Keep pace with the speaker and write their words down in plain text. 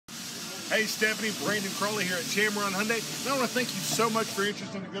Hey Stephanie, Brandon Crawley here at Tameron Hyundai. And I want to thank you so much for your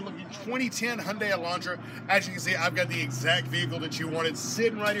interest in the good-looking 2010 Hyundai Elantra. As you can see, I've got the exact vehicle that you wanted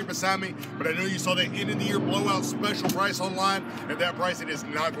sitting right here beside me. But I know you saw the end-of-the-year blowout special price online. At that price, it is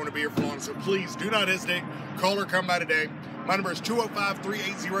not going to be here for long. So please do not hesitate. Call or come by today. My number is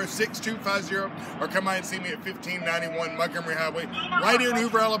 205-380-6250, or come by and see me at 1591 Montgomery Highway, right here in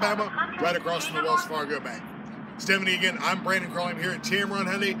Hoover, Alabama, right across from the Wells Fargo Bank. Stephanie, again, I'm Brandon Crawley. I'm here at Tameron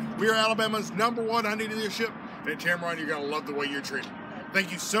Hyundai. We are Alabama's #1 Hyundai dealership, and at Tameron, you're going to love the way you're treated.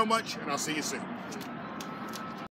 Thank you so much, and I'll see you soon.